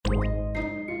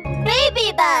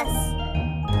Scooby Bus!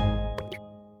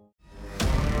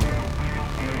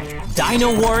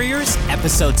 Dino Warriors,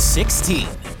 Episode 16.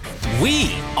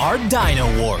 We are Dino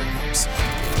Warriors.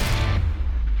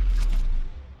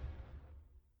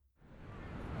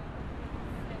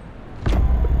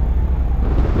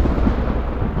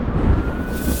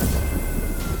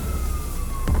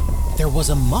 There was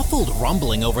a muffled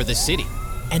rumbling over the city,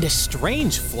 and a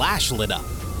strange flash lit up.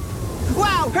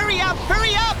 Wow, hurry up,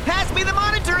 pass me the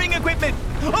monitoring equipment.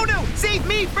 Oh no, save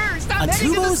me first, I'm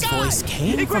heading to the Atubo's sky. voice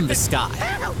came from the sky.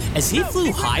 As he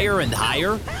flew higher and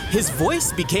higher, his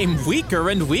voice became weaker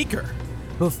and weaker.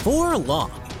 Before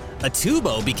long,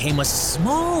 Atubo became a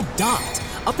small dot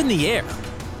up in the air,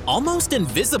 almost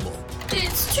invisible.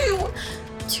 It's too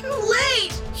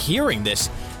late. Hearing this,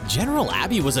 General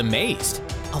Abby was amazed.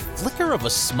 A flicker of a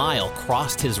smile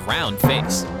crossed his round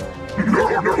face.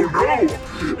 No!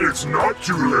 It's not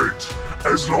too late.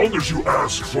 As long as you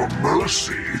ask for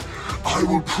mercy, I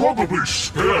will probably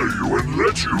spare you and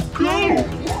let you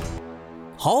go.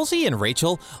 Halsey and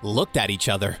Rachel looked at each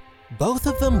other. Both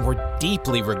of them were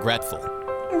deeply regretful.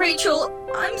 Rachel,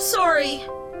 I'm sorry.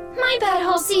 My bad,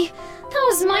 Halsey. That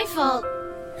was my fault.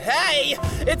 Hey,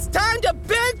 it's time to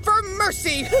beg for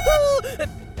mercy.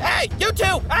 Hey, you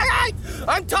two! Hey!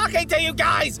 I'm talking to you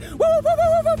guys!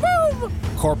 Woo!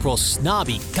 Corporal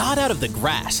Snobby got out of the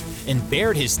grass and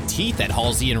bared his teeth at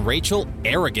Halsey and Rachel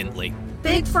arrogantly.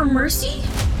 Beg for mercy?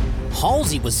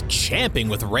 Halsey was champing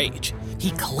with rage.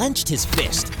 He clenched his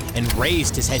fist and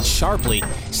raised his head sharply,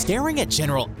 staring at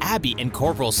General Abby and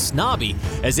Corporal Snobby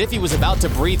as if he was about to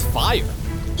breathe fire.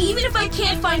 Even if I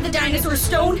can't find the dinosaur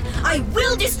stone, I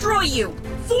will destroy you!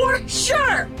 For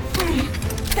sure!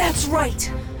 That's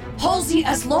right. Halsey,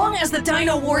 as long as the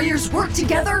Dino Warriors work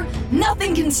together,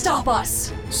 nothing can stop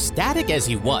us. Static as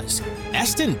he was,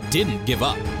 Eston didn't give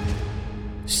up.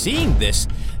 Seeing this,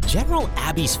 General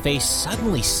Abby's face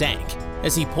suddenly sank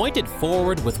as he pointed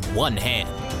forward with one hand.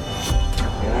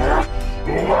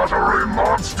 Lottery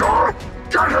monster!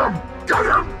 Get him!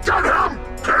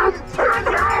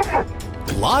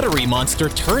 Him! Lottery Monster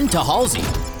turned to Halsey.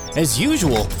 As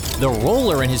usual, the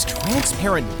roller in his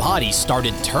transparent body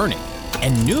started turning,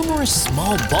 and numerous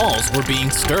small balls were being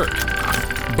stirred.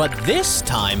 But this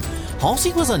time,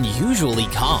 Halsey was unusually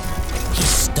calm. He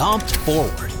stomped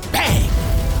forward. Bang!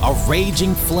 A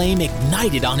raging flame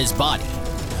ignited on his body.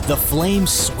 The flame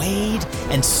swayed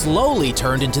and slowly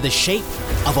turned into the shape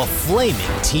of a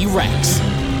flaming T-Rex.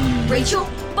 Rachel,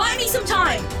 buy me some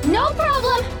time! No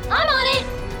problem. I'm on it.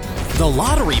 The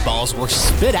lottery balls were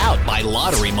spit out by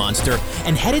Lottery Monster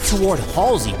and headed toward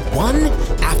Halsey one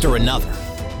after another.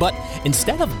 But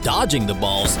instead of dodging the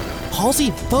balls,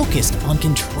 Halsey focused on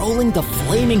controlling the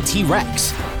flaming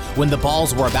T-Rex. When the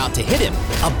balls were about to hit him,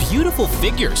 a beautiful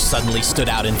figure suddenly stood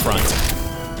out in front.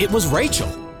 It was Rachel.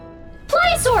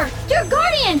 Pliosaur, your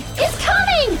guardian is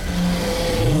coming!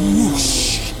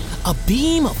 Whoosh! A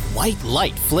beam of white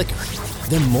light flickered.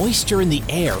 The moisture in the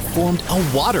air formed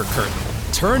a water curtain,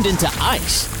 turned into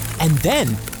ice, and then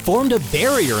formed a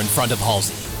barrier in front of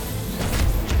Halsey.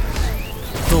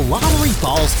 The lottery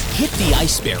balls hit the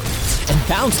ice barrier and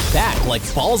bounced back like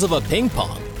balls of a ping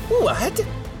pong. What?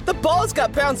 The balls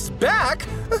got bounced back?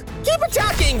 Keep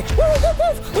attacking!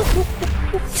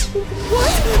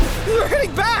 What? You're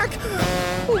hitting back!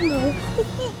 Oh no.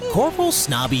 Corporal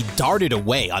Snobby darted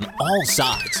away on all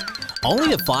sides, only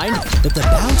to find that the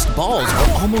bounced balls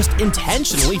were almost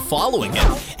intentionally following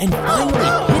him and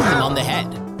finally hit him on the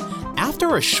head.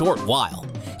 After a short while,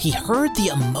 he heard the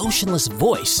emotionless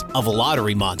voice of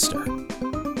Lottery Monster.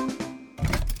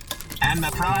 And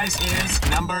the prize is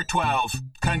number 12.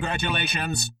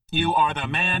 Congratulations, you are the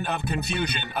Man of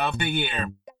Confusion of the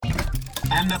Year.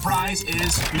 And the prize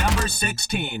is number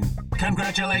 16.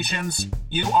 Congratulations,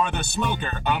 you are the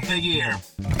Smoker of the Year.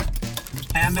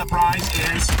 And the prize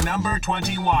is number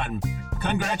 21.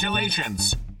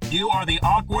 Congratulations, you are the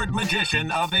Awkward Magician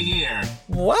of the Year.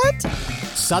 What?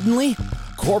 Suddenly,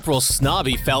 Corporal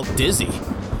Snobby felt dizzy.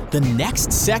 The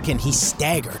next second, he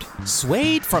staggered,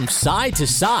 swayed from side to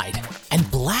side, and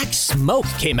black smoke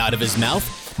came out of his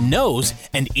mouth, nose,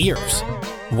 and ears.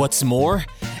 What's more,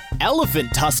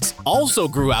 elephant tusks also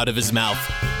grew out of his mouth.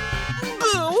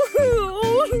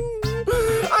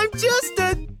 I'm just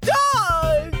a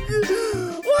dog!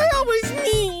 Why always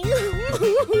me?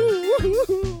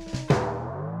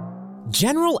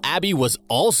 General Abby was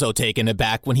also taken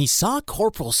aback when he saw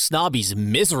Corporal Snobby's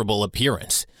miserable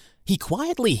appearance. He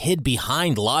quietly hid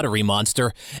behind Lottery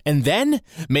Monster and then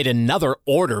made another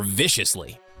order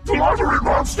viciously. Lottery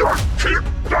Monster, keep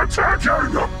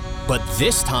attacking! But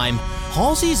this time,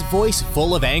 Halsey's voice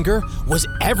full of anger was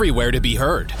everywhere to be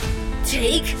heard.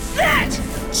 Take that!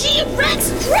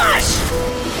 G-Rex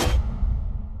Crush!